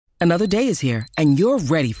Another day is here, and you're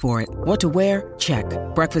ready for it. What to wear? Check.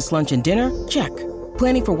 Breakfast, lunch, and dinner? Check.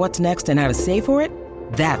 Planning for what's next and how to save for it?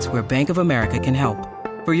 That's where Bank of America can help.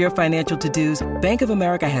 For your financial to-dos, Bank of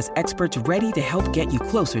America has experts ready to help get you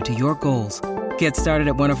closer to your goals. Get started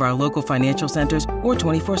at one of our local financial centers or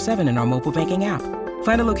 24/7 in our mobile banking app.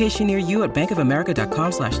 Find a location near you at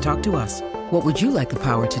bankofamerica.com/talktous. What would you like the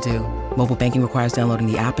power to do? Mobile banking requires downloading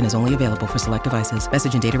the app and is only available for select devices.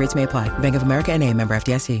 Message and data rates may apply. Bank of America N.A., member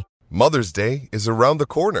FDIC. Mother's Day is around the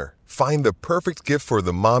corner. Find the perfect gift for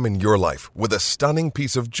the mom in your life with a stunning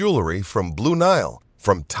piece of jewelry from Blue Nile.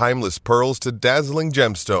 From timeless pearls to dazzling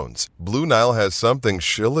gemstones, Blue Nile has something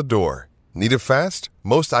she'll adore. Need it fast?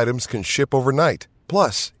 Most items can ship overnight.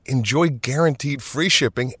 Plus, enjoy guaranteed free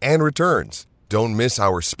shipping and returns. Don't miss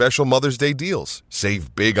our special Mother's Day deals.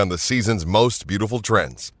 Save big on the season's most beautiful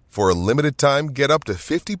trends. For a limited time, get up to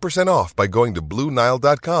 50% off by going to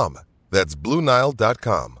BlueNile.com. That's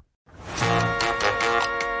BlueNile.com.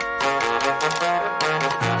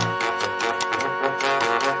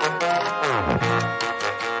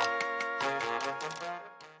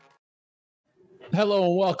 Hello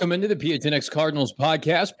and welcome into the PHNX Cardinals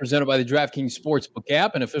podcast presented by the DraftKings Sportsbook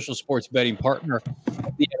app, an official sports betting partner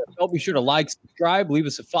of the NFL. Be sure to like, subscribe, leave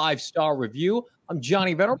us a 5-star review. I'm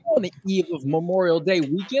Johnny Venerable on the eve of Memorial Day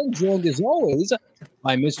weekend, joined as always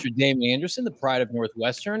by Mr. Damon Anderson, the pride of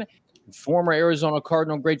Northwestern, and former Arizona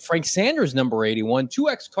Cardinal great Frank Sanders, number 81, 2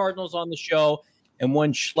 ex-Cardinals on the show, and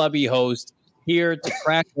one schlubby host here to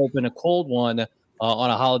crack open a cold one on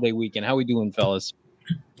a holiday weekend. How we doing, fellas?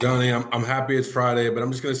 Johnny, I'm happy it's Friday, but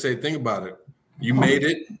I'm just going to say, think about it. You made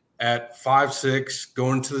it at 5'6",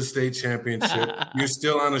 going to the state championship. You're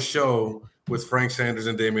still on a show with Frank Sanders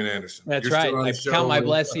and Damian Anderson. That's right. I count my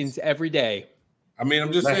blessings every day. I mean,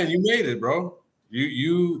 I'm just saying, you made it, bro.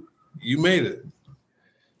 You made it.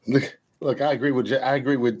 Look, I agree with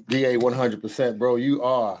DA 100%, bro. You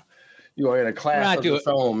are in a class of its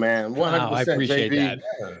own, man. 100%. I appreciate JB.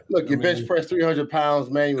 that. Look, you bench press 300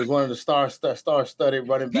 pounds, man. You was one of the star-studded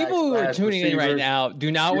running backs. People who are tuning in right now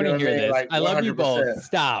do not want to hear this. Like, I love you both.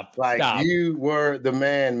 Stop. You were the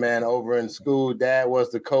man, over in school. Dad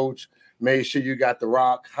was the coach. Made sure you got the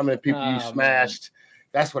rock. How many people you smashed?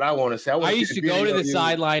 That's what I want to say. I used to go to the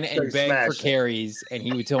sideline and beg for carries, and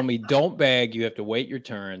he would tell me, "Don't beg. You have to wait your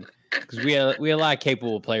turn." Because we had a lot of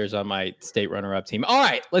capable players on my state runner-up team. All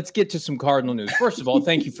right, let's get to some Cardinal news. First of all,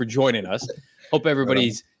 thank you for joining us. Hope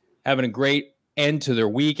everybody's having a great end to their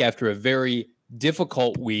week after a very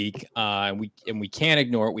difficult week. And we can't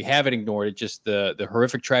ignore it. We haven't ignored it. Just the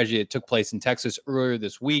horrific tragedy that took place in Texas earlier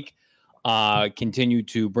this week. Continue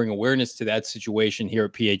to bring awareness to that situation here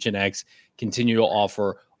at PHNX. Continue to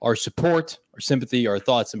offer our support, our sympathy, our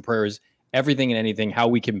thoughts and prayers, everything and anything, how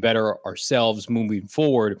we can better ourselves moving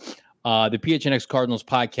forward. The PHNX Cardinals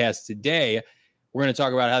podcast today, we're going to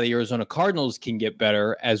talk about how the Arizona Cardinals can get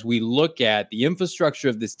better as we look at the infrastructure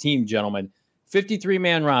of this team, gentlemen.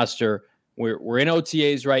 53-man roster. We're in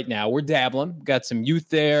OTAs right now. We're dabbling. We've got some youth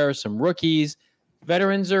there, some rookies.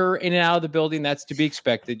 Veterans are in and out of the building. That's to be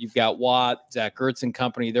expected. You've got Watt, Zach Ertz and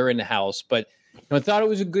company. They're in the house. But I thought it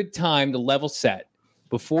was a good time to level set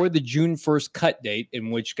before the June 1st cut date, in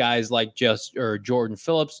which guys like Jordan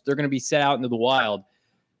Phillips, they're going to be set out into the wild.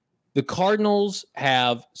 The Cardinals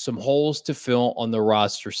have some holes to fill on the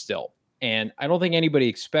roster still. And I don't think anybody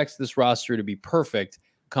expects this roster to be perfect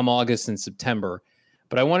come August and September.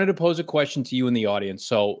 But I wanted to pose a question to you in the audience.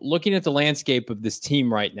 So looking at the landscape of this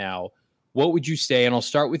team right now, what would you say, and I'll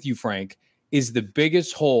start with you, Frank, is the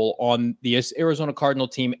biggest hole on the Arizona Cardinal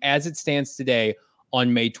team as it stands today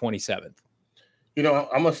on May 27th? I'm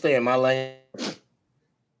going to stay in my lane.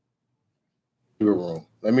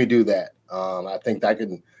 Let me do that. I think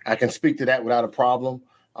I can speak to that without a problem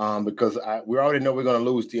because we already know we're going to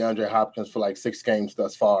lose DeAndre Hopkins for like 6 games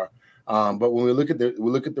thus far. But when we look at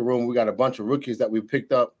the room, we got a bunch of rookies that we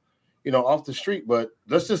picked up, off the street. But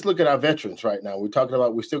let's just look at our veterans right now. We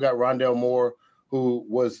still got Rondale Moore, who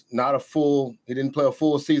was he didn't play a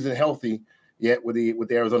full season healthy yet with the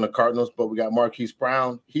Arizona Cardinals. But we got Marquise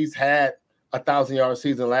Brown. He's had a 1,000-yard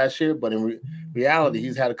season last year, but in reality,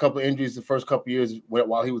 he's had a couple of injuries the first couple of years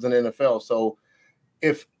while he was in the NFL. So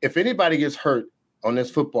if anybody gets hurt on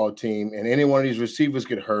this football team and any one of these receivers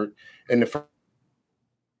get hurt, and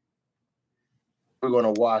we're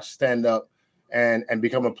going to stand up and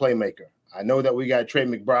become a playmaker. I know that we got Trey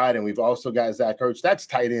McBride and we've also got Zach Ertz. That's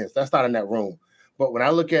tight ends. That's not in that room. But when I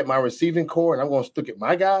look at my receiving core and I'm going to look at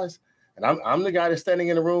my guys, and I'm the guy that's standing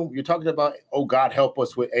in the room, you're talking about, oh, God, help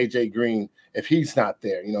us with A.J. Green if he's not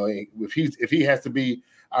there. If he has to be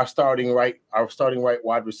our starting right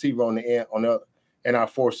wide receiver in our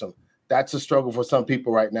foursome. that's a struggle for some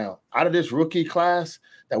people right now. Out of this rookie class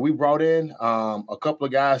that we brought in, a couple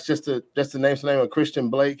of guys, just to name some name of Christian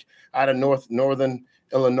Blake out of Northern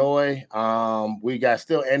Illinois. We got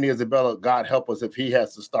still Andy Isabella. God help us if he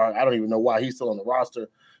has to start. I don't even know why he's still on the roster.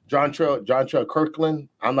 John Trell Kirkland.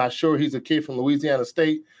 I'm not sure. He's a kid from Louisiana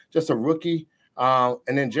State, just a rookie.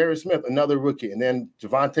 And then Jerry Smith, another rookie. And then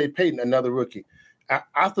Javante Payton, another rookie.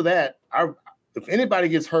 After that, if anybody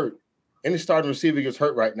gets hurt, any starting receiver gets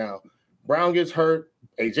hurt right now, Brown gets hurt,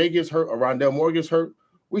 AJ gets hurt, or Rondell Moore gets hurt,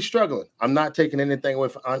 we're struggling. I'm not taking anything away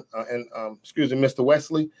from Mr.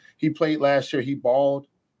 Wesley. He played last year. He balled.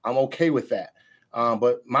 I'm okay with that.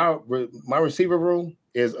 But my receiver room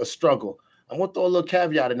is a struggle. I want to throw a little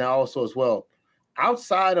caveat in there also as well.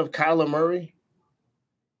 Outside of Kyler Murray,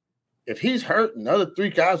 if he's hurt, another 3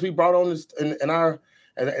 guys we brought on in our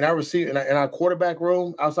quarterback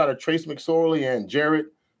room, outside of Trace McSorley and Jarrett,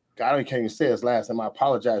 God, I can't even say his last name. I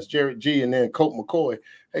apologize. Jarrett G. and then Colt McCoy.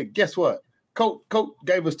 Hey, guess what? Colt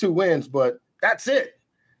gave us 2 wins, but that's it.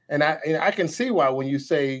 And I can see why when you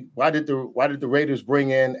say why did the Raiders bring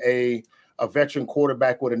in a veteran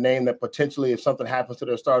quarterback with a name that potentially, if something happens to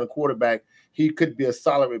their starting quarterback, he could be a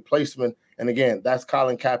solid replacement. And again, that's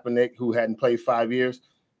Colin Kaepernick, who hadn't played 5 years.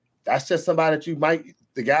 That's just somebody that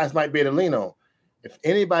the guys might be able to lean on. If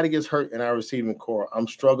anybody gets hurt in our receiving core, I'm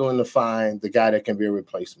struggling to find the guy that can be a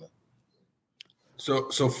replacement.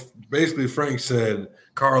 So basically, Frank said,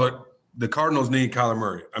 the Cardinals need Kyler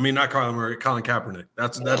Murray. I mean, not Kyler Murray, Colin Kaepernick.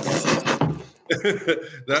 That's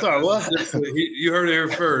Sorry, what? You heard it here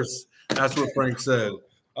first. That's what Frank said.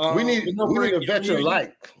 We need a veteran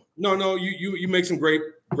like. No, you make some great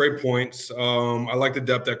points. I like the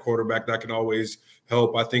depth at quarterback. That can always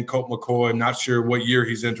help. I think Colt McCoy, not sure what year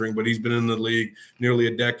he's entering, but he's been in the league nearly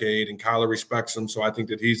a decade, and Kyler respects him. So I think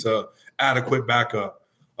that he's a adequate backup.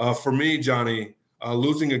 For me, Johnny,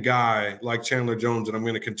 losing a guy like Chandler Jones, and I'm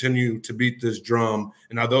going to continue to beat this drum.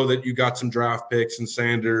 And I know that you got some draft picks and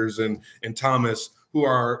Sanders and Thomas, who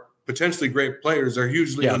are potentially great players, are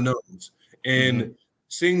hugely unknowns. And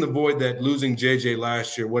seeing the void that losing JJ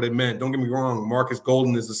last year, what it meant, don't get me wrong, Marcus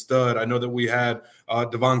Golden is a stud. I know that we had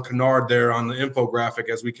Devon Kennard there on the infographic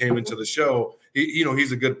as we came into the show.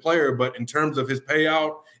 He's a good player, but in terms of his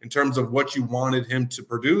payout, in terms of what you wanted him to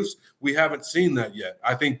produce, we haven't seen that yet.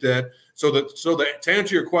 I think that to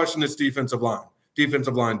answer your question, it's defensive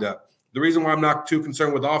line depth. The reason why I'm not too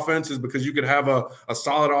concerned with offense is because you could have a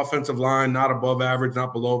solid offensive line, not above average,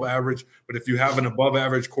 not below average. But if you have an above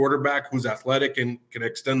average quarterback who's athletic and can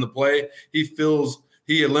extend the play,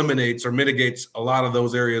 he eliminates or mitigates a lot of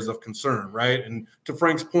those areas of concern, right? And to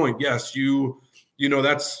Frank's point, yes,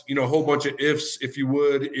 that's a whole bunch of ifs, if you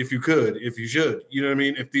would, if you could, if you should. You know what I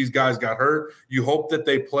mean? If these guys got hurt, you hope that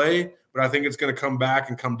they play. But I think it's going to come back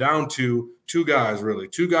and come down to 2 guys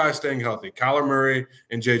staying healthy, Kyler Murray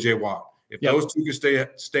and J.J. Watt. If those 2 can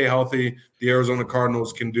stay healthy, the Arizona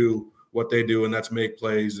Cardinals can do what they do, and that's make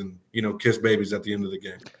plays and, kiss babies at the end of the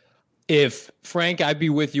game. If, Frank, I'd be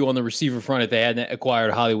with you on the receiver front if they hadn't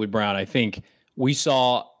acquired Hollywood Brown. I think we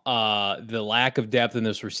saw the lack of depth in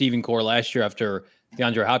this receiving core last year after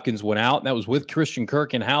DeAndre Hopkins went out, and that was with Christian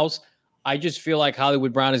Kirk in-house. I just feel like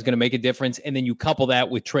Hollywood Brown is going to make a difference. And then you couple that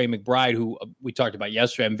with Trey McBride, who we talked about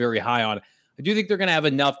yesterday, I'm very high on. I do think they're going to have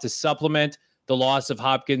enough to supplement the loss of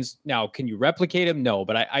Hopkins. Now, can you replicate him? No,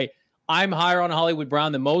 but I'm higher on Hollywood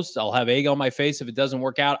Brown than most. I'll have egg on my face if it doesn't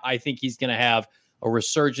work out. I think he's going to have a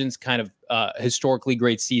resurgence, kind of historically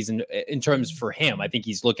great season in terms for him. I think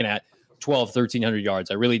he's looking at 1,300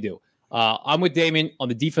 yards. I really do. I'm with Damien on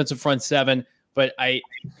the defensive front 7. But I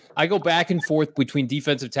go back and forth between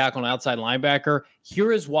defensive tackle and outside linebacker.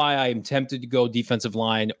 Here is why I am tempted to go defensive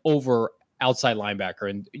line over outside linebacker.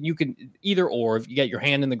 And you can either or, if you get your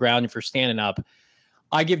hand in the ground, if you're standing up.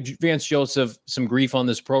 I give Vance Joseph some grief on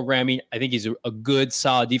this programming. I think he's a good,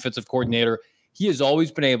 solid defensive coordinator. He has always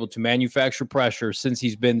been able to manufacture pressure since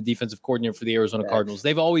he's been the defensive coordinator for the Arizona Cardinals.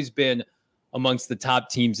 They've always been amongst the top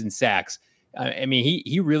teams in sacks. I mean,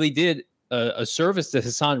 he really did a service to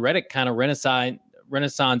Hassan Reddick, kind of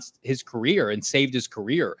renaissance his career and saved his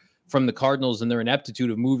career from the Cardinals and their ineptitude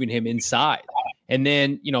of moving him inside. And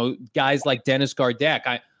then, guys like Dennis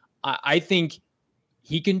Gardeck, I think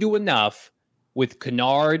he can do enough with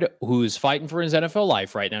Kennard, who's fighting for his NFL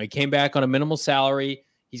life right now. He came back on a minimal salary.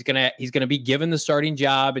 He's gonna be given the starting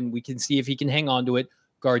job, and we can see if he can hang on to it.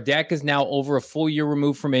 Gardeck is now over a full year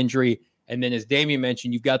removed from injury. And then, as Damien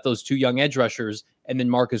mentioned, you've got those 2 young edge rushers and then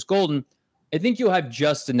Marcus Golden. I think you'll have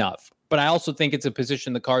just enough, but I also think it's a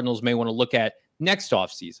position the Cardinals may want to look at next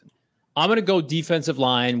offseason. I'm going to go defensive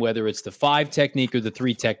line, whether it's the 5 technique or the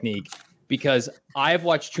 3 technique, because I have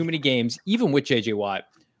watched too many games, even with J.J. Watt,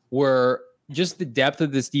 where just the depth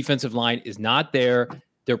of this defensive line is not there.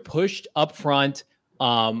 They're pushed up front.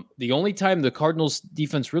 The only time the Cardinals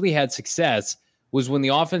defense really had success was when the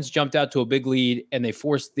offense jumped out to a big lead and they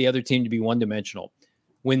forced the other team to be one-dimensional.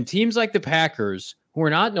 When teams like the Packers, who are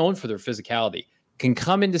not known for their physicality, can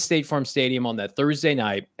come into State Farm Stadium on that Thursday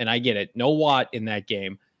night, and I get it, no Watt in that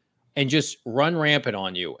game, and just run rampant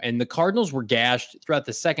on you. And the Cardinals were gashed throughout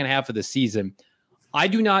the second half of the season. I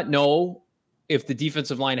do not know if the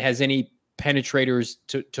defensive line has any penetrators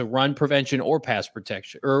to run prevention or pass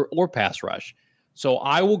protection or pass rush. So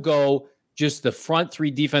I will go just the front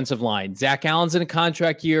three defensive line. Zach Allen's in a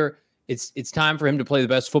contract year. It's time for him to play the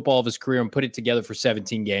best football of his career and put it together for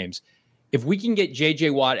 17 games. If we can get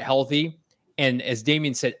J.J. Watt healthy, and as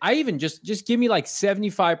Damian said, I even just give me like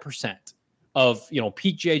 75% of,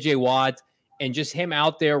 peak J.J. Watt and just him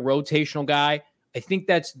out there, rotational guy. I think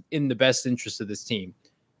that's in the best interest of this team.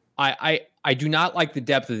 I do not like the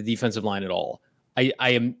depth of the defensive line at all.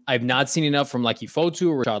 I've not seen enough from Leki Fotu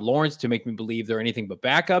or Rashad Lawrence to make me believe they're anything but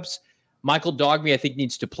backups. Michael Dogbe, I think,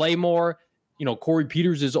 needs to play more. Corey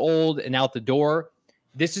Peters is old and out the door.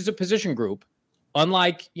 This is a position group.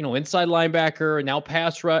 Unlike, inside linebacker and now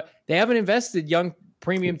pass rush, they haven't invested young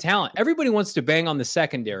premium talent. Everybody wants to bang on the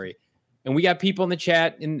secondary. And we got people in the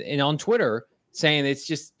chat and on Twitter saying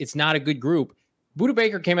it's not a good group. Budda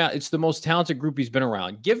Baker came out. It's the most talented group he's been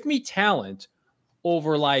around. Give me talent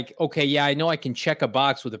over I know I can check a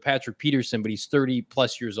box with a Patrick Peterson, but he's 30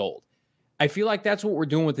 plus years old. I feel like that's what we're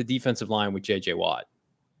doing with the defensive line with J.J. Watt.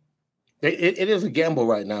 It is a gamble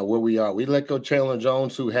right now where we are. We let go Chandler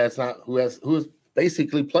Jones, who has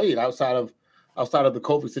basically played outside of the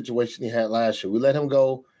COVID situation he had last year. We let him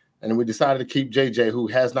go, and we decided to keep JJ, who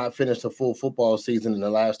has not finished a full football season in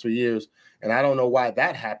the last 3 years. And I don't know why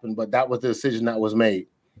that happened, but that was the decision that was made.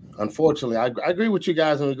 Unfortunately, I agree with you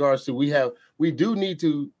guys in regards to we do need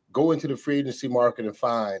to go into the free agency market and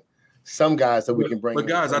find some guys that we can bring. But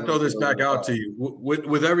guys, I throw this back out to you.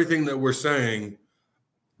 With everything that we're saying,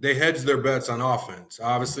 they hedge their bets on offense.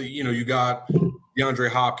 Obviously, you got DeAndre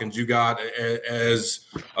Hopkins. You got, as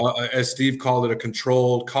Steve called it, a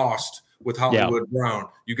controlled cost with Hollywood Brown.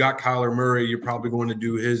 You got Kyler Murray. You're probably going to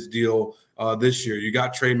do his deal this year. You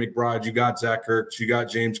got Trey McBride. You got Zach Ertz. You got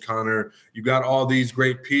James Conner. You got all these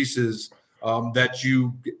great pieces that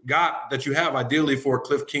you have ideally for a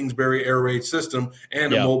Cliff Kingsbury air raid system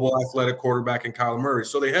and a mobile athletic quarterback in Kyler Murray.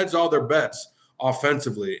 So they hedge all their bets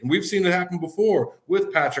offensively. And we've seen it happen before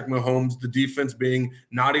with Patrick Mahomes, the defense being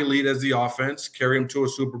not elite as the offense, carry him to a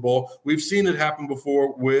Super Bowl. We've seen it happen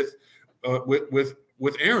before with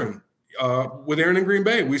Aaron. With Aaron in Green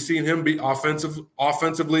Bay, we've seen him be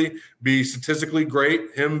offensively be statistically great,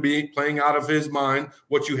 him be playing out of his mind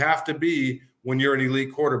what you have to be when you're an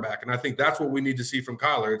elite quarterback. And I think that's what we need to see from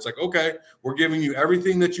Kyler. It's like, okay, we're giving you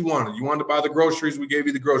everything that you wanted. You wanted to buy the groceries, we gave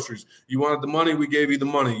you the groceries. You wanted the money, we gave you the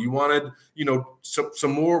money. You wanted,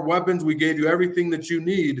 some more weapons, we gave you everything that you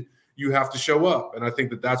need. You have to show up. And I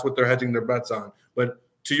think that's what they're hedging their bets on. But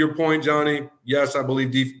to your point, Johnny, yes, I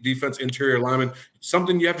believe defense, interior alignment,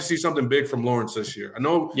 you have to see something big from Lawrence this year. I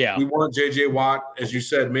know we want J.J. Watt, as you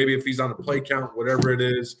said, maybe if he's on a play count, whatever it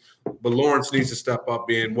is, but Lawrence needs to step up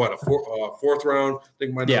being a fourth round. I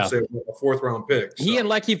think my notes say a fourth round pick. So. He and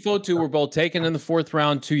Leki Fotu were both taken in the fourth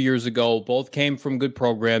round 2 years ago. Both came from good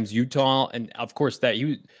programs, Utah, and of course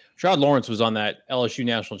Rashad Lawrence was on that LSU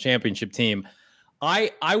national championship team.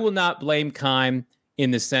 I will not blame Keim in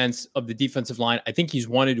the sense of the defensive line. I think he's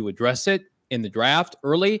wanted to address it in the draft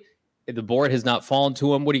early. The board has not fallen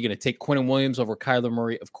to him. What are you going to take Quinnen Williams over Kyler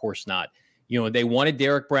Murray? Of course not. They wanted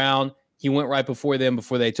Derek Brown. He went right before them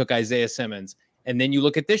before they took Isaiah Simmons. And then you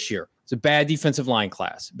look at this year. It's a bad defensive line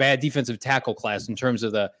class, bad defensive tackle class in terms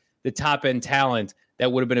of the top end talent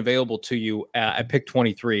that would have been available to you at pick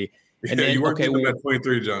 23. And then, you weren't getting at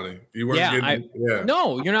 23, Johnny. You weren't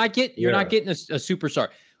No, you're not getting a superstar.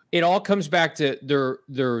 It all comes back to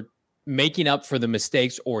they're making up for the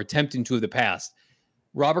mistakes or attempting to of the past.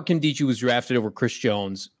 Robert Nkemdiche was drafted over Chris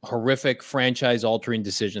Jones. Horrific franchise-altering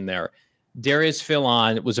decision there. Darius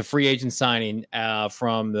Philon was a free agent signing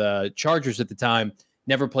from the Chargers at the time.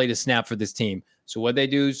 Never played a snap for this team. So what they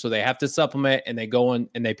do? So they have to supplement, and they go in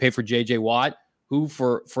and they pay for J.J. Watt, who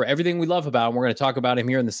for everything we love about him, we're going to talk about him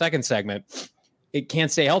here in the second segment. It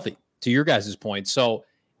can't stay healthy. To your guys' point, so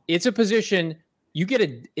it's a position. You get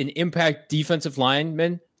an impact defensive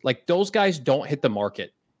lineman, like those guys don't hit the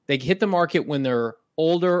market. They hit the market when they're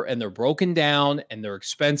older and they're broken down and they're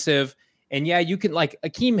expensive. And you can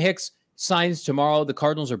Akeem Hicks signs tomorrow. The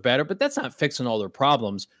Cardinals are better, but that's not fixing all their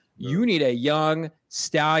problems. No. You need a young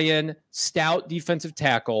stout defensive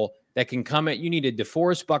tackle that can come at. You need a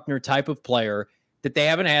DeForest Buckner type of player that they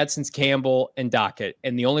haven't had since Campbell and Dockett.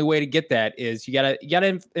 And the only way to get that is you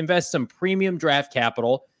gotta invest some premium draft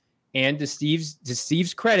capital. And to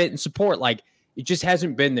Steve's credit and support, like, it just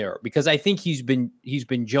hasn't been there, because I think he's been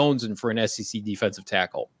jonesing for an SEC defensive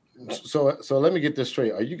tackle. So let me get this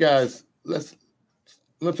straight. Are you guys let's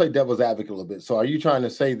play devil's advocate a little bit. So are you trying to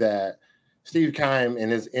say that Steve Keim in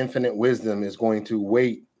his infinite wisdom is going to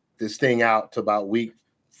wait this thing out to about week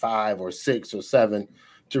 5 or 6 or 7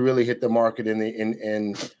 to really hit the market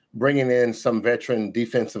in bringing in some veteran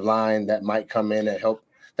defensive line that might come in and help,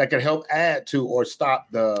 that could help add to or stop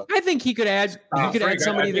the? I think he could add. Add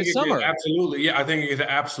somebody this summer. Absolutely, yeah. I think it could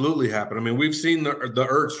absolutely happen. I mean, we've seen the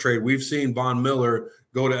Ertz trade. We've seen Von Miller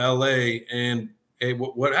go to LA, and hey,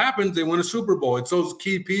 what happens? They win a Super Bowl. It's those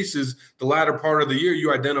key pieces. The latter part of the year,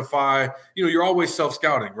 you identify. You know, you're always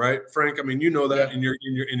self-scouting, right, Frank? I mean, you know that in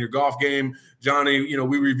your golf game, Johnny. You know,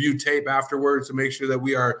 we review tape afterwards to make sure that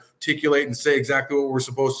we articulate and say exactly what we're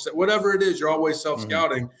supposed to say. Whatever it is, you're always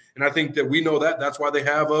self-scouting. Mm-hmm. And I think that we know that. That's why they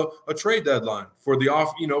have a trade deadline for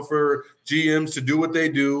for GMs to do what they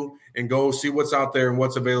do and go see what's out there and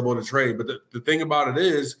what's available to trade. But the thing about it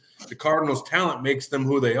is, the Cardinals' talent makes them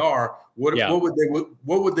who they are. What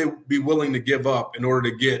would they be willing to give up in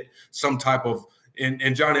order to get some type of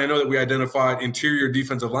and Johnny, I know that we identified interior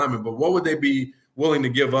defensive linemen, but what would they be willing to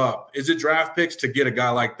give up? Is it draft picks to get a guy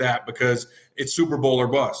like that, because it's Super Bowl or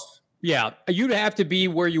bust? Yeah, you'd have to be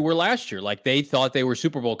where you were last year. Like, they thought they were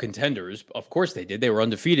Super Bowl contenders. Of course they did. They were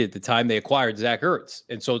undefeated at the time they acquired Zach Ertz.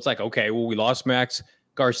 And so it's like, okay, well, we lost Max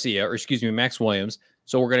Williams.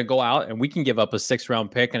 So we're going to go out and we can give up a 6th-round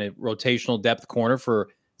pick and a rotational depth corner for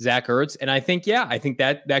Zach Ertz. And I think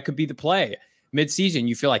that could be the play. Mid-season,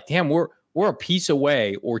 you feel like, damn, we're a piece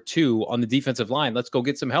away or two on the defensive line. Let's go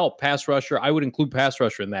get some help. Pass rusher, I would include pass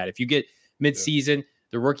rusher in that. If you get mid-season,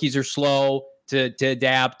 the rookies are slow to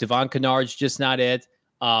adapt. Devon Kennard's just not it.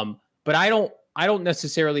 But I don't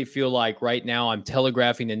necessarily feel like right now I'm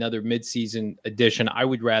telegraphing another midseason addition. I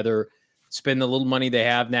would rather spend the little money they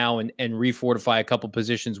have now and refortify a couple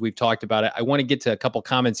positions. We've talked about it. I want to get to a couple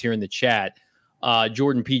comments here in the chat.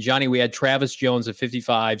 Jordan P. Johnny, we had Travis Jones at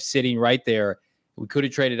 55 sitting right there. We could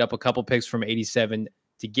have traded up a couple picks from 87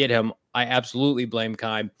 to get him. I absolutely blame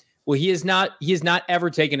Keim. Well, he is not ever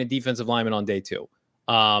taken a defensive lineman on day 2.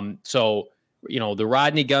 So, you know,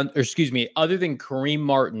 the other than Kareem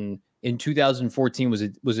Martin in 2014 was a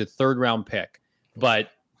 3rd-round pick,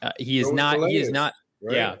 but he is not.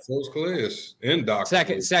 Right. Yeah, so was Calais and Doc.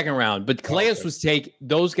 Second round, but Calais was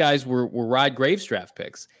those guys were Rod Graves draft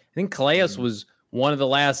picks. I think Calais was one of the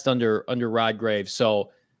last under Rod Graves. So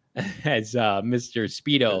as Mr.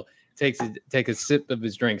 Speedo take a sip of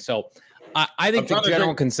his drink. So I think the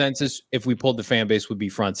general consensus, if we pulled the fan base, would be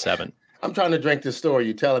front 7. I'm trying to drink this story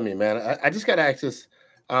you're telling me, man. I just got to ask this.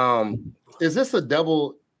 Is this a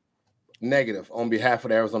double negative on behalf of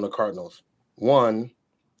the Arizona Cardinals? One,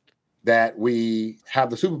 that we have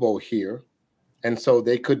the Super Bowl here, and so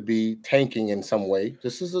they could be tanking in some way.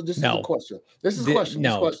 This is a question. This is a question.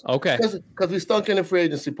 Okay. Because we stunk in the free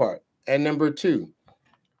agency part. And number 2,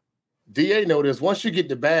 DA noticed once you get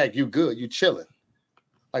the bag, you good. You chilling.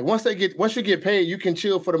 Like once you get paid, you can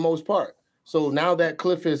chill for the most part. So now that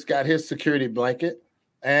Cliff has got his security blanket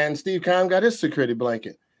and Steve Keim got his security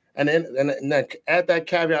blanket. And then add that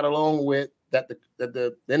caveat along with that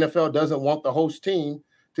the NFL doesn't want the host team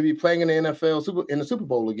to be playing in the NFL in the Super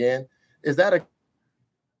Bowl again. Is that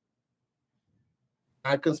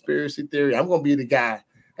a conspiracy theory? I'm going to be the guy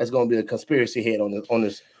that's going to be a conspiracy head on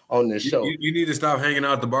this show. You need to stop hanging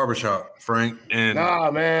out at the barbershop, Frank. And nah,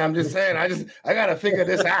 man, I'm just saying. I got to figure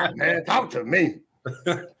this out, man. Talk to me.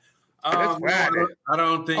 I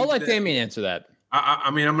don't think I'll let Damien answer that.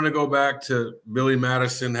 I mean, I'm going to go back to Billy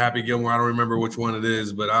Madison, Happy Gilmore. I don't remember which one it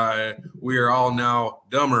is, but we are all now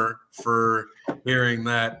dumber for hearing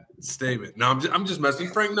that statement. No, I'm just messing.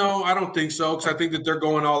 Frank, no, I don't think so, because I think that they're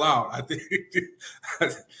going all out. I think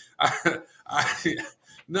I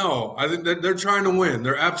think that they're trying to win.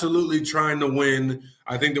 They're absolutely trying to win.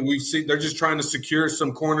 I think that they're just trying to secure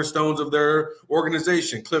some cornerstones of their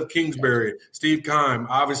organization. Cliff Kingsbury, Steve Keim.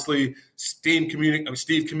 Obviously, Steve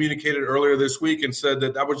communicated earlier this week and said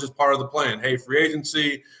that was just part of the plan. Hey, free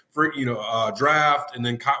agency, draft, and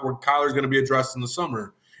then Kyler's going to be addressed in the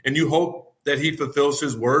summer. And you hope that he fulfills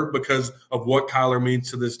his word because of what Kyler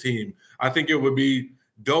means to this team. I think it would be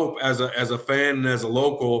dope as a fan and as a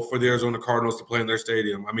local for the Arizona Cardinals to play in their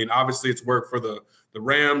stadium. I mean, obviously it's worked for the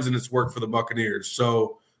Rams and it's worked for the Buccaneers.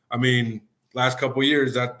 So, I mean, last couple of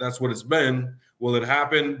years, that's what it's been. Will it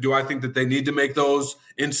happen? Do I think that they need to make those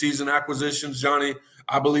in-season acquisitions, Johnny?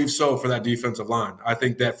 I believe so for that defensive line. I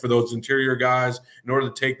think that for those interior guys, in order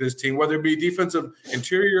to take this team, whether it be defensive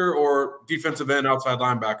interior or defensive end outside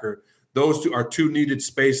linebacker, those two are two needed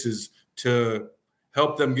spaces to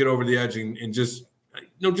help them get over the edge and just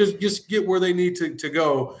get where they need to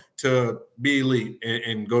go to be elite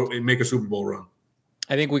and go and make a Super Bowl run.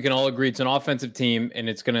 I think we can all agree it's an offensive team, and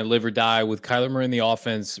it's going to live or die with Kyler Murray in the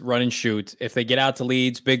offense, run and shoot. If they get out to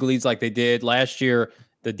leads, big leads like they did last year,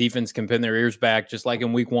 the defense can pin their ears back, just like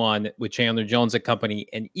in week 1 with Chandler Jones and company,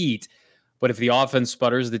 and eat. But if the offense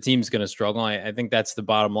sputters, the team's going to struggle. I think that's the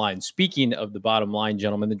bottom line. Speaking of the bottom line,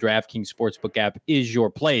 gentlemen, the DraftKings Sportsbook app is your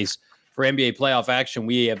place for NBA playoff action.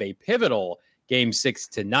 We have a pivotal Game 6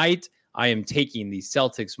 tonight. I am taking the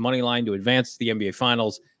Celtics money line to advance to the NBA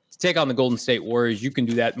Finals to take on the Golden State Warriors. You can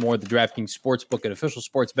do that more at the DraftKings Sportsbook, an official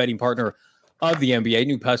sports betting partner of the NBA.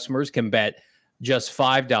 New customers can bet just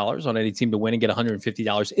 $5 on any team to win and get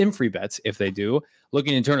 $150 in free bets if they do.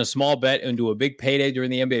 Looking to turn a small bet into a big payday during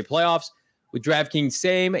the NBA playoffs? With DraftKings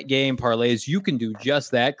same-game parlays, you can do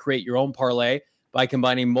just that. Create your own parlay by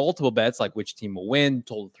combining multiple bets like which team will win,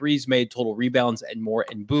 total threes made, total rebounds, and more,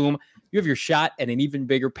 and boom, you have your shot at an even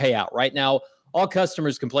bigger payout. Right now, all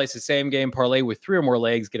customers can place the same-game parlay with 3 or more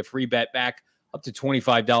legs, get a free bet back up to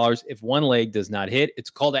 $25. If one leg does not hit, it's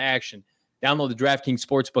call to action. Download the DraftKings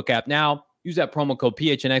Sportsbook app now. Use that promo code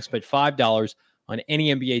PHNX, bet $5 on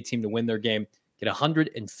any NBA team to win their game. Get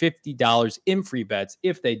 $150 in free bets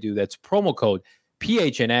if they do. That's promo code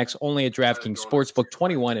PHNX, only at DraftKings Sportsbook,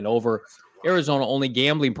 21 and over. Arizona only.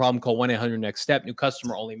 Gambling problem, call 1-800-NEXT-STEP. New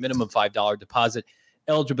customer only. Minimum $5 deposit.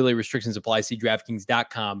 Eligibility restrictions apply. See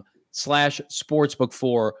DraftKings.com/sportsbook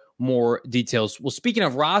for more details. Well, speaking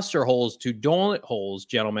of roster holes to donut holes,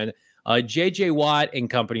 gentlemen, J.J. Watt and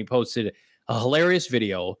company posted a hilarious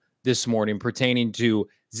video this morning pertaining to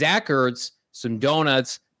Zach Ertz, some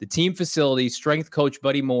donuts, the team facility, strength coach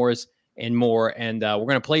Buddy Morris, and more. And we're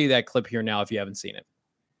going to play you that clip here now if you haven't seen it.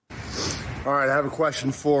 All right, I have a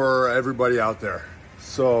question for everybody out there.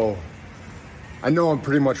 So I know I'm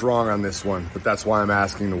pretty much wrong on this one, but that's why I'm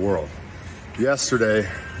asking the world. Yesterday,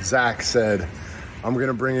 Zach said, I'm going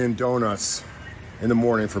to bring in donuts in the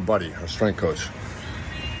morning for Buddy, our strength coach.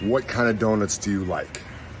 What kind of donuts do you like?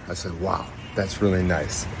 I said, wow, that's really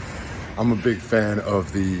nice. I'm a big fan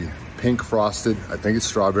of the pink frosted, I think it's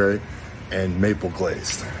strawberry, and maple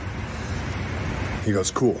glazed. He goes,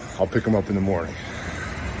 cool, I'll pick them up in the morning.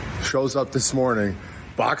 Shows up this morning,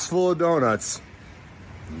 box full of donuts,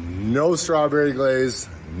 no strawberry glaze,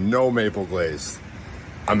 no maple glaze.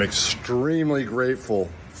 I'm extremely grateful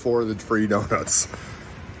for the free donuts,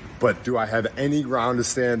 but do I have any ground to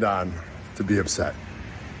stand on to be upset?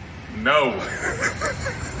 No.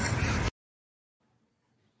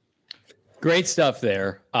 Great stuff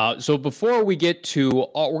there. So before we get to,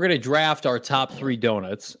 we're going to draft our top 3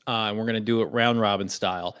 donuts, and we're going to do it round robin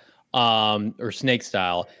style, or snake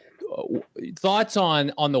style. Thoughts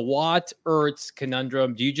on the Watt Ertz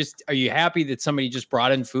conundrum? Are you happy that somebody just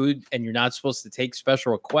brought in food and you're not supposed to take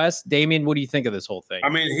special requests? Damien, what do you think of this whole thing? I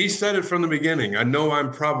mean, he said it from the beginning. I know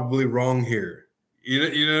I'm probably wrong here.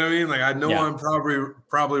 You know what I mean? Like, I know I'm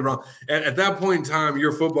probably wrong. At that point in time,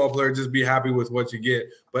 you're a football player, just be happy with what you get.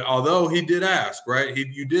 But although he did ask, right?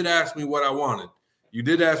 You did ask me what I wanted. You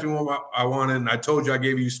did ask me what I wanted, and I told you I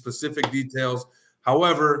gave you specific details.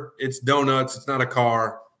 However, it's donuts. It's not a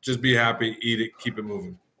car. Just be happy, eat it, keep it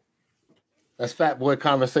moving. That's fat boy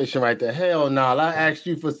conversation right there. Hell no. I asked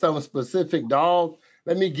you for something specific, dog.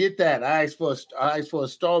 Let me get that. I asked for a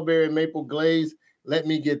strawberry maple glaze. Let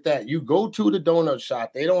me get that. You go to the donut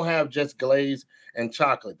shop. They don't have just glaze and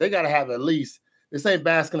chocolate. They got to have at least, this ain't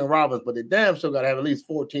Baskin and Robbins, but they damn sure got to have at least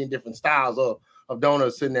 14 different styles of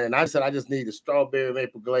donuts in there. And I said, I just need a strawberry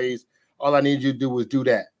maple glaze. All I need you to do is do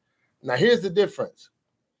that. Now, here's the difference.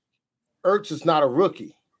 Ertz is not a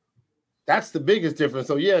rookie. That's the biggest difference.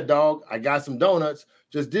 So, yeah, dog, I got some donuts.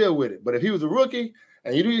 Just deal with it. But if he was a rookie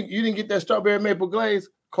and you didn't get that strawberry maple glaze,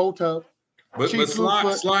 cold tub. But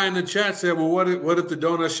Sly in the chat said, well, what if the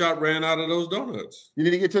donut shop ran out of those donuts? You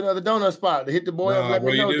need to get to another donut spot to hit the boy up. Let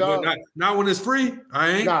me know, dog. Not when it's free. I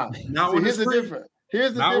ain't. Not when it's free.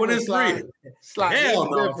 Here's the not difference. When it's free. Sly.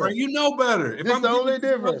 Hell no, Frank. You know better. This is the only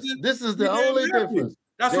difference. This is the only difference.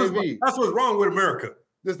 That's what's wrong with America.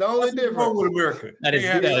 That's the only difference. What's wrong with America? That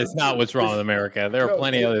is not what's wrong with America. There are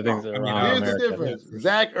plenty of other things that are wrong with America. Here's the difference.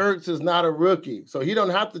 Zach Ertz is not a rookie, so he don't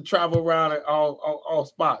have to travel around at all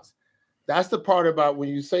spots. That's the part about when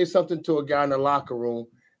you say something to a guy in the locker room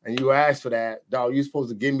and you ask for that, dog, you're supposed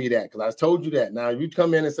to give me that because I told you that. Now, if you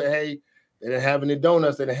come in and say, hey, They didn't have any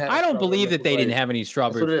donuts. They didn't have. I don't believe that they didn't have any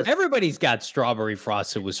strawberry. Everybody's got strawberry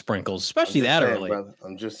frosted with sprinkles, especially that early. Brother.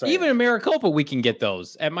 I'm just saying. Even in Maricopa, we can get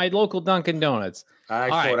those at my local Dunkin' Donuts. I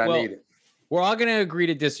asked what I needed. We're all going to agree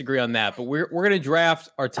to disagree on that, but we're going to draft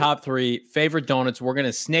our top 3 favorite donuts. We're going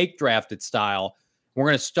to snake draft it style. We're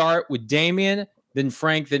going to start with Damian, then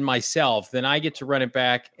Frank, then myself. Then I get to run it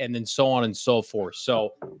back, and then so on and so forth.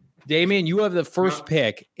 So, Damian, you have the first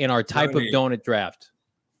pick in our type of donut draft.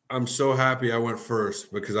 I'm so happy I went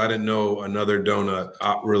first because I didn't know another donut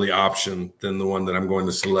really option than the one that I'm going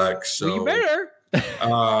to select. So well, you better.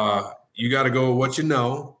 You got to go with what you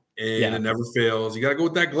know, and it never fails. You got to go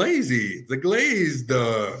with that glazy, the glazed.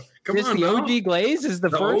 Come on, the OG glaze is the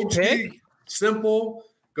first OG, pick. Simple.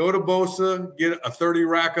 Go to Bosa, get a 30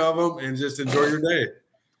 rack of them, and just enjoy your day.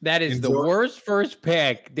 That is the worst first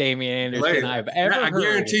pick, Damian Anderson, I've ever heard. I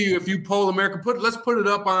guarantee you, if you poll America, let's put it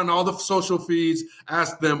up on all the social feeds.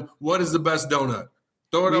 Ask them, what is the best donut?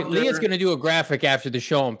 Throw it up there. Leah's going to do a graphic after the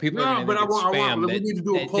show, and people are going to spam. We need to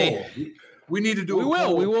do a poll. We need to do a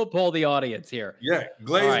poll. We will poll the audience here. Yeah,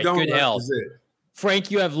 glazed donut is it.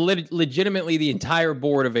 Frank, you have legitimately the entire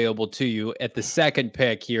board available to you at the second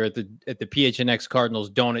pick here at the PHNX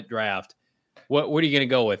Cardinals donut draft. What are you going to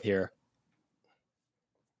go with here?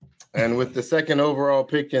 And with the second overall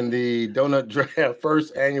pick in the donut draft,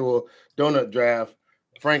 first annual donut draft,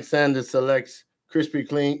 Frank Sanders selects Krispy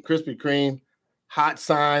Kreme, hot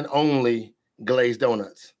sign only glazed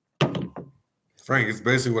donuts. Frank, it's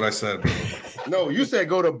basically what I said. No, you said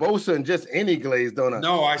go to Bosa and just any glazed donut.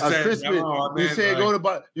 No, I said you said go to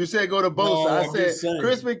Bosa. No, I said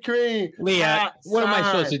Krispy Kreme. Leah, what am I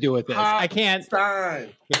supposed to do with this? I can't.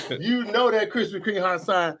 Sign. You know that Krispy Kreme hot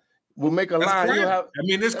sign will make a line.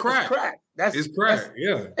 It's crack. It's crack.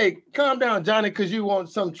 Yeah. Hey, calm down, Johnny, because you want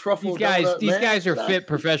some truffle. These guys are fit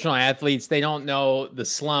professional athletes. They don't know the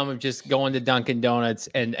slum of just going to Dunkin' Donuts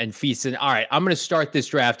and feasting. All right, I'm going to start this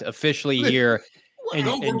draft officially here and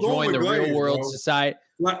join the real world society.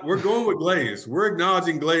 We're going with Glaze. We're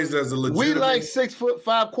acknowledging Glaze as a legitimate. We like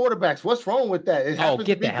 6'5" quarterbacks. What's wrong with that?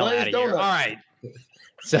 Get the hell out of here! All right.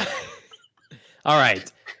 All right.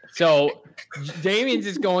 So Damian's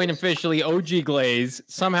is going officially OG glaze.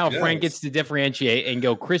 Somehow Frank gets to differentiate and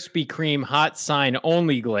go Krispy Kreme hot sign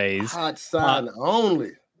only glaze. Hot sign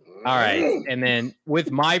only. All right. And then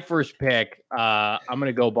with my first pick, I'm going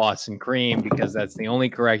to go Boston cream because that's the only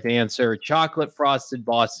correct answer. Chocolate frosted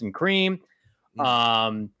Boston cream.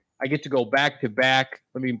 I get to go back to back.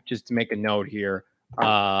 Let me just make a note here.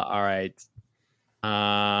 All right.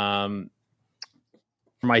 For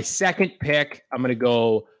my second pick, I'm going to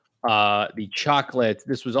go the chocolate.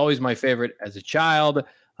 This was always my favorite as a child.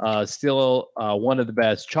 Still one of the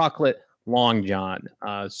best. Chocolate Long John.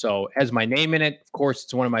 So has my name in it. Of course,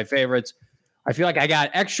 it's one of my favorites. I feel like I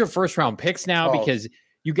got extra first round picks now because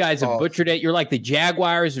you guys have butchered it. You're like the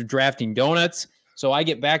Jaguars of drafting donuts. So I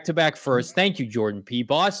get back to back first. Thank you, Jordan P.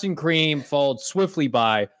 Boston cream followed swiftly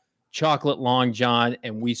by Chocolate Long John.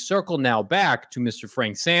 And we circle now back to Mr.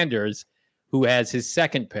 Frank Sanders, who has his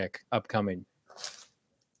second pick upcoming.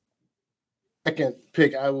 Second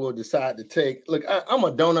pick I will decide to take. Look, I'm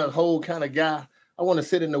a donut hole kind of guy. I want to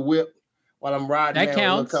sit in the whip while I'm riding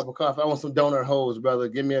down with a cup of coffee. I want some donut holes, brother.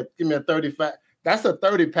 Give me a 30-pack. That's a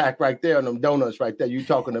 30-pack right there on them donuts right there. You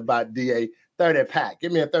talking about DA 30-pack.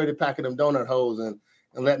 Give me a 30-pack of them donut holes and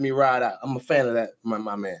let me ride out. I'm a fan of that,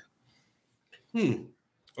 my man.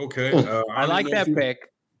 Okay. I like that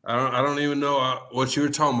pick. I don't even know what you were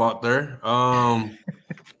talking about there. Donut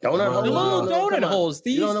holes. The little donut holes.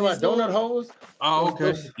 You don't know about donut holes? Oh,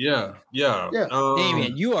 okay. Yeah.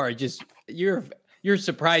 Damian, you're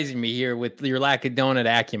surprising me here with your lack of donut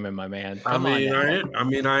acumen, my man. I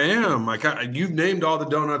am. Like you've named all the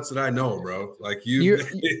donuts that I know, bro. Like you.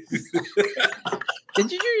 Did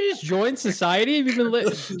you just join society? Have you been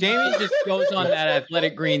Damian just goes on that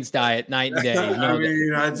Athletic Greens diet night and day.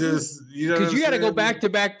 Because you got to go back to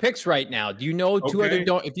back picks right now. Do you know two other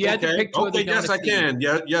donuts? If you had to pick two other donuts, yes, I can.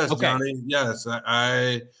 Yes, okay. Johnny. Yes,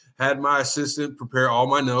 I had my assistant prepare all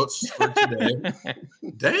my notes for today.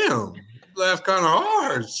 Damn, laugh kind of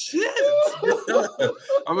hard. Shit.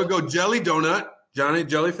 I'm gonna go jelly donut, Johnny.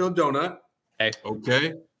 Jelly filled donut.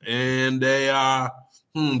 Okay, and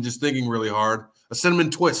just thinking really hard. A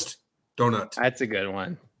cinnamon twist donut. That's a good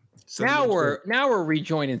one. Now we're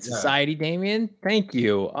rejoining society, Damian. Thank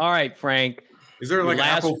you. All right, Frank. Is there like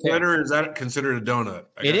apple fritter? Is that considered a donut?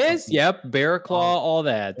 It is. Yep. Bear claw, all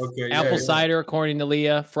that. Okay. Apple cider, according to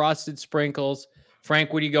Leah. Frosted sprinkles.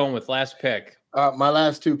 Frank, what are you going with? Last pick. My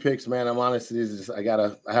last two picks, man. I'm honest. I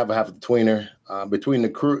have a tweener between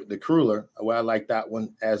the Cruller, where I like that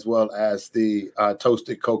one, as well as the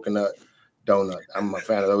toasted coconut donut. I'm a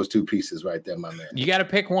fan of those two pieces right there, my man. You got to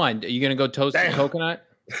pick one. Are you going to go toasted coconut?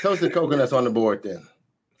 Toasted coconut's on the board then.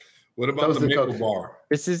 What about toasted the maple bar?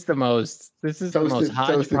 This is the most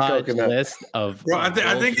hodgepodge list of. Bro, I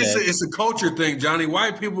think it's a culture thing, Johnny.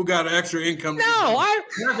 White people got extra income.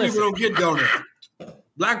 Black people don't get donuts.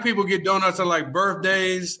 Black people get donuts on like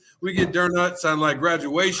birthdays. We get donuts on like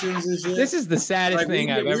graduations and shit. This is the saddest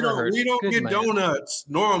thing I've ever heard. We don't get donuts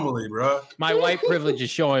normally, bro. My white privilege is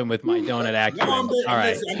showing with my donut acumen. All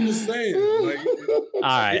right, I'm just saying. Like, all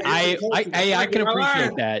right, I can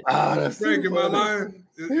appreciate that. That's breaking my line.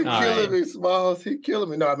 He's killing me, Smalls. He's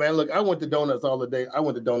killing me. No, man, look, I went to donuts all the day. I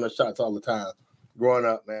went to donut shops all the time growing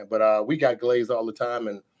up, man. But we got glazed all the time.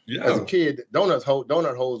 And as a kid, donut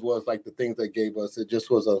holes was like the things they gave us. It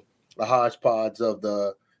just was a hodgepodge of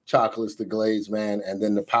the chocolates, the glaze, man, and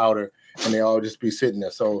then the powder. And they all just be sitting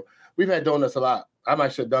there. So we've had donuts a lot. I'm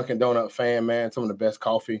actually a Dunkin' Donut fan, man. Some of the best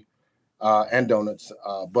coffee and donuts.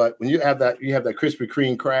 But when you have that Krispy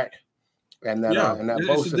Kreme crack, and that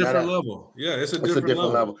it's a different level. Yeah, it's a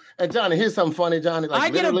different level. And Johnny, here's something funny, Johnny. Like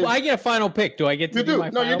I get a final pick. Do I get to you do my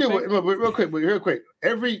final pick? But real quick.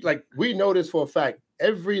 We know this for a fact.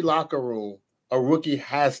 Every locker room, a rookie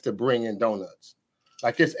has to bring in donuts.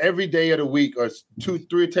 Like it's every day of the week, or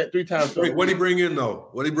three times. Wait, what do you bring in though?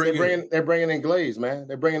 What do you bring in? They're bringing in glazed, man.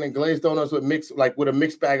 They're bringing in glazed donuts with a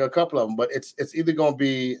mixed bag, a couple of them. But it's either going to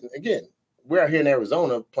be, again, we're out here in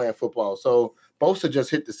Arizona playing football, so Bosa just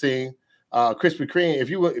hit the scene. Krispy Kreme,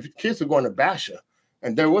 if kids were going to Basha,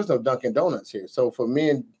 and there was no Dunkin' Donuts here. So for me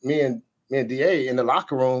and DA in the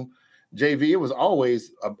locker room, JV, it was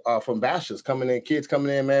always from Basha's kids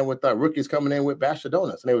coming in, man, with rookies coming in with Basha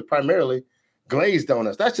donuts. And they was primarily glazed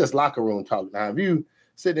donuts. That's just locker room talk. Now, if you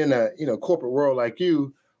sit in a corporate world like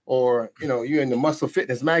you, or you're in the Muscle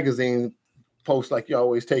Fitness magazine post like you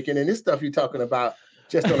always taking, and this stuff you're talking about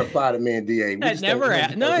just don't apply to me and DA. None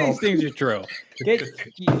of these things are true. Jesus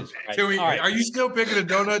Christ. Are you still picking a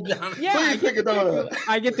donut, John? Yeah,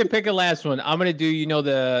 I get to pick a last one. I'm gonna do.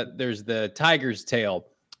 There's the tiger's tail,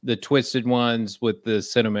 the twisted ones with the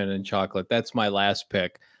cinnamon and chocolate. That's my last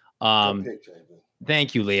pick.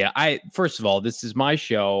 Thank you, Leah. First of all, this is my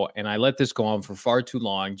show, and I let this go on for far too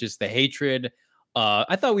long. Just the hatred.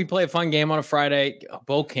 I thought we'd play a fun game on a Friday.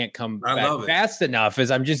 Bo can't come back fast enough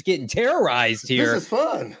as I'm just getting terrorized here. This is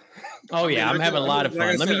fun. Oh yeah, I'm having a lot of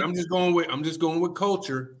fun. I'm just going with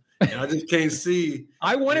culture. And I just can't see.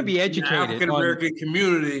 I want to be educated. African American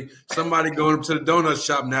community, somebody going up to the donut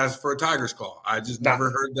shop and asking for a tiger's claw. I just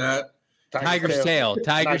never heard that. Tiger's tail.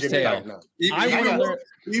 Tiger's tail.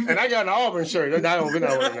 And I got an Auburn shirt. We're not wearing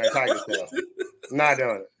that Tiger's tail. Not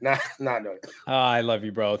doing it. Not doing it. I love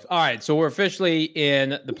you both. All right, so we're officially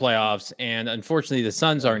in the playoffs, and unfortunately, the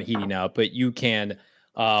Suns aren't heating up. But you can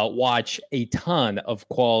watch a ton of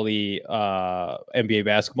quality NBA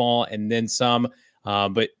basketball and then some.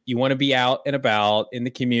 But you want to be out and about in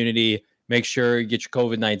the community. Make sure you get your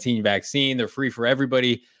COVID-19 vaccine. They're free for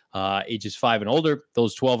everybody. Ages 5 and older.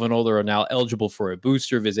 Those 12 and older are now eligible for a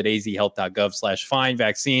booster. Visit azhealth.gov/find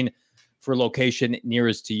vaccine for location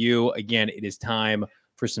nearest to you. Again, it is time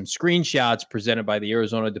for some screenshots presented by the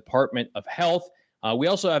Arizona Department of Health. We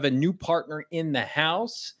also have a new partner in the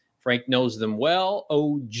house. Frank knows them well.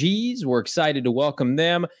 OGs. We're excited to welcome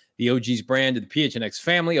them. The OGs brand to the PHNX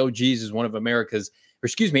family. OGs is one of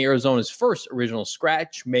Arizona's first original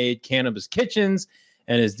scratch-made cannabis kitchens,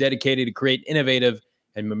 and is dedicated to create innovative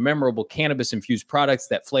and memorable cannabis-infused products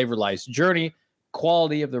that flavor life's journey.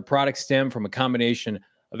 Quality of their products stem from a combination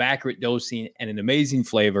of accurate dosing and an amazing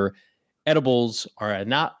flavor. Edibles are a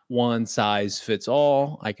not one size fits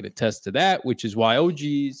all. I can attest to that, which is why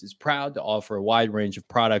OGs is proud to offer a wide range of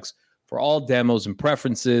products for all demos and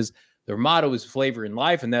preferences. Their motto is flavor in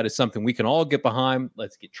life, and that is something we can all get behind.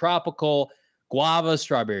 Let's get tropical. Guava,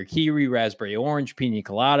 strawberry kiwi, raspberry orange, pina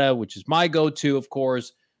colada, which is my go-to, of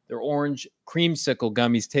course. Their orange creamsicle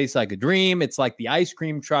gummies taste like a dream. It's like the ice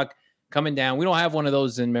cream truck coming down. We don't have one of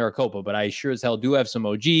those in Maricopa, but I sure as hell do have some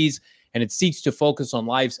OGs, and it seeks to focus on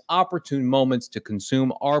life's opportune moments to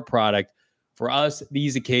consume our product. For us,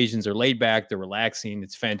 these occasions are laid back. They're relaxing.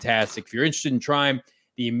 It's fantastic. If you're interested in trying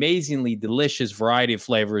the amazingly delicious variety of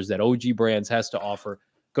flavors that OG Brands has to offer,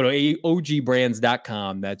 go to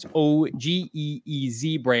ogbrands.com. That's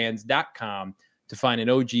OGEEZ brands.com to find an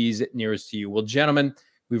OG's nearest to you. Well, gentlemen,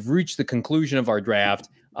 we've reached the conclusion of our draft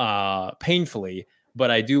painfully,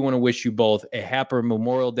 but I do want to wish you both a happy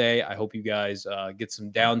Memorial Day. I hope you guys get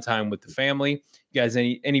some downtime with the family. You guys,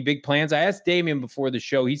 any big plans? I asked Damian before the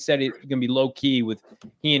show. He said it's going to be low-key with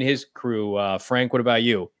he and his crew. Frank, what about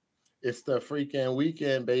you? It's the freaking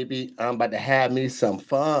weekend, baby. I'm about to have me some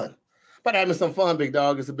fun. But having some fun, big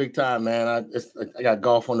dog. It's a big time, man. I got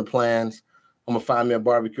golf on the plans. I'm gonna find me a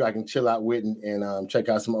barbecue I can chill out with and check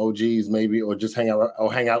out some OGs maybe, or just hang out.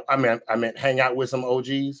 I meant hang out with some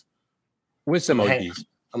OGs. With some OGs.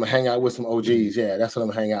 I'm gonna hang out with some OGs. Yeah, that's what I'm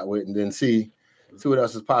gonna hang out with, and then see what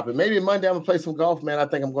else is popping. Maybe Monday I'm gonna play some golf, man. I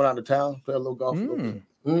think I'm going out of town, play a little golf.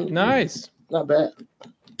 Nice. Not bad.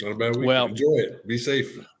 Not a bad week. Well, enjoy it. Be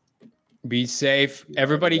safe. Be safe.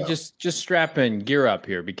 Everybody just strap in, gear up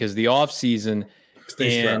here, because the off season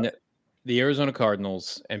and the Arizona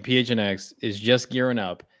Cardinals and PHNX is just gearing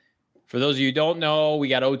up. For those of you who don't know, we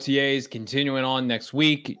got OTAs continuing on next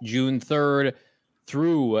week, June 3rd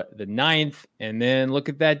through the 9th. And then look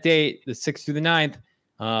at that date, the 6th through the 9th.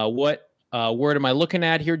 What word am I looking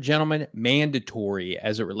at here, gentlemen? Mandatory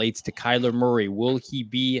as it relates to Kyler Murray. Will he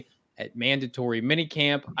be at mandatory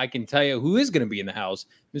minicamp? I can tell you who is going to be in the house.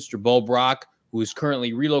 Mr. Bo Brock, who is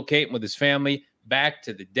currently relocating with his family back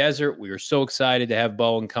to the desert. We are so excited to have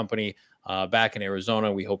Bo and company back in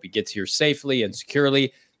Arizona. We hope he gets here safely and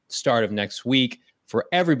securely. Start of next week. For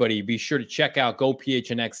everybody, be sure to check out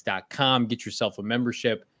gophnx.com. Get yourself a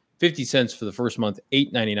membership. 50 cents for the first month,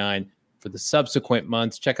 $8.99 for the subsequent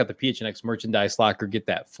months. Check out the PHNX merchandise locker. Get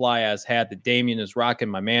that fly-ass hat that Damien is rocking,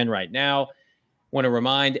 my man, right now. Want to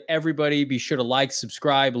remind everybody, be sure to like,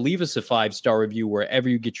 subscribe, leave us a 5-star review wherever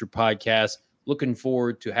you get your podcasts. Looking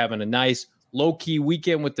forward to having a nice low-key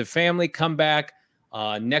weekend with the family. Come back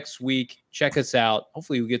next week. Check us out.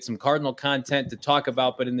 Hopefully we get some Cardinal content to talk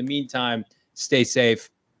about. But in the meantime, stay safe.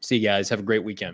 See you guys. Have a great weekend.